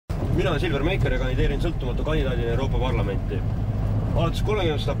Mina olen Silver Meiker ja kandideerin sõltumatu kandidaadina Euroopa Parlamenti. Alates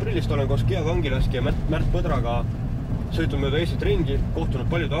 30. aprillist olen koos Gia Kangilaski ja Märt Põdraga sõitnud mööda Eestit ringi, kohtunud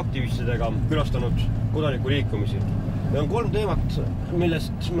paljude aktivistidega, külastanud kodanikeliikumisi. Ja on 3 teemat,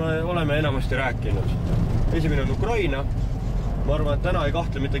 millest me oleme enamasti rääkinud. Esimene on Ukraina. Ma arvan, et täna ei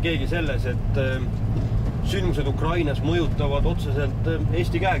kahtle mitte keegi selles, et sündmused Ukrainas mõjutavad otseselt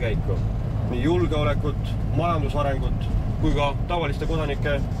Eesti käekäiku. Nii julgeolekut, majandusarengut kui ka tavaliste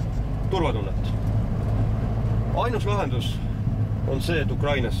kodanike turvatunnet. Ainus lahendus on see, et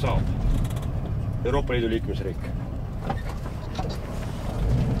Ukrainas saab Euroopa Liidu liikmesriik.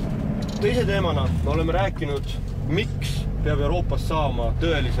 Teise teemana me oleme rääkinud, miks peab Euroopas saama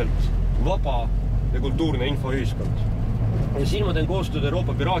tõeliselt vaba ja kultuurne infoühiskond. Ja siin ma teen koostööd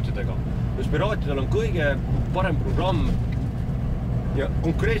Euroopa piraatidega. Just piraatidel on kõige parem programm ja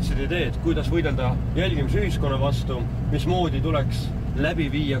konkreetsed ideed, kuidas võidelda jälgimisühiskonna vastu, mismoodi tuleks läbi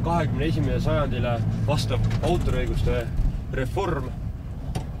viia 21. sajandile vastav autoriõiguste reform,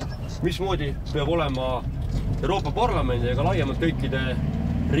 mismoodi peab olema Euroopa Parlamendi ja ka laiemalt kõikide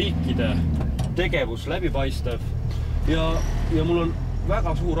riikide tegevus läbipaistev ja mul on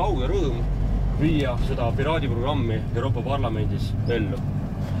väga suur au ja rõõm viia seda piraadiprogrammi Euroopa Parlamendis ellu.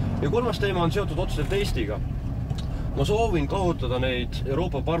 Ja 3. teema on seotud otseselt Eestiga. Ma soovin kasutada neid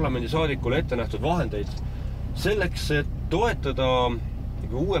Euroopa Parlamendi saadikule ette nähtud vahendeid selleks, et toetada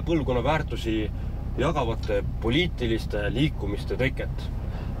uue põlvkonna väärtusi jagavate poliitiliste liikumiste teket.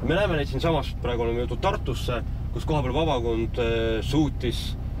 Me näeme neid siin samas, praegu oleme jõudnud Tartusse, kus kohapeal vabakond suutis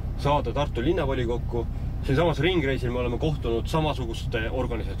saada Tartu linnavolikokku. Siin samas ringreisil me oleme kohtunud samasuguste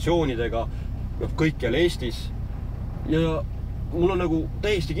organisatsioonidega kõikjal Eestis. Ja mul on nagu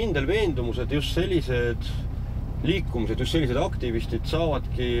täiesti kindel veendumus, et just sellised liikumised, just sellised aktivistid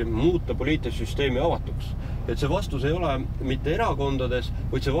saavadki muuta poliitilist süsteemi avatuks. Et see vastus ei ole mitte erakondades,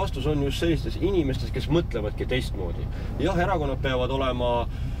 vaid see vastus on just sellistes inimestes, kes mõtlevadki teistmoodi. Jah, erakonnad peavad olema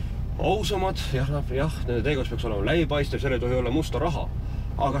ausamad, jah, nende tegevus peaks olema läbipaistev, selle ei tohi olla musta raha.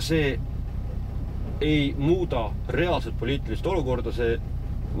 Aga see ei muuda reaalset poliitilist olukorda, see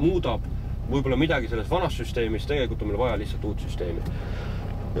muudab võib-olla midagi selles vanas süsteemis, tegelikult on meil vaja lihtsalt uut süsteemi.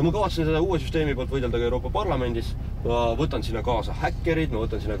 Ja ma kavatsen seda uue süsteemi poolt võidelda ka Euroopa Parlamendis. Ma võtan sinna kaasa häkkerid, ma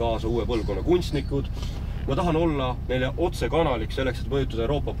võtan sinna kaasa uue põlvkonna kunstnikud. Ma tahan olla neile otse kanalik selleks, et mõjutada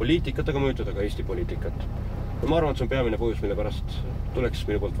Euroopa poliitikat, aga mõjutada ka Eesti poliitikat. Ja ma arvan, et see on peamine põhjus, mille pärast tuleks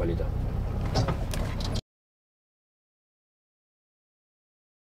minu poolt valida.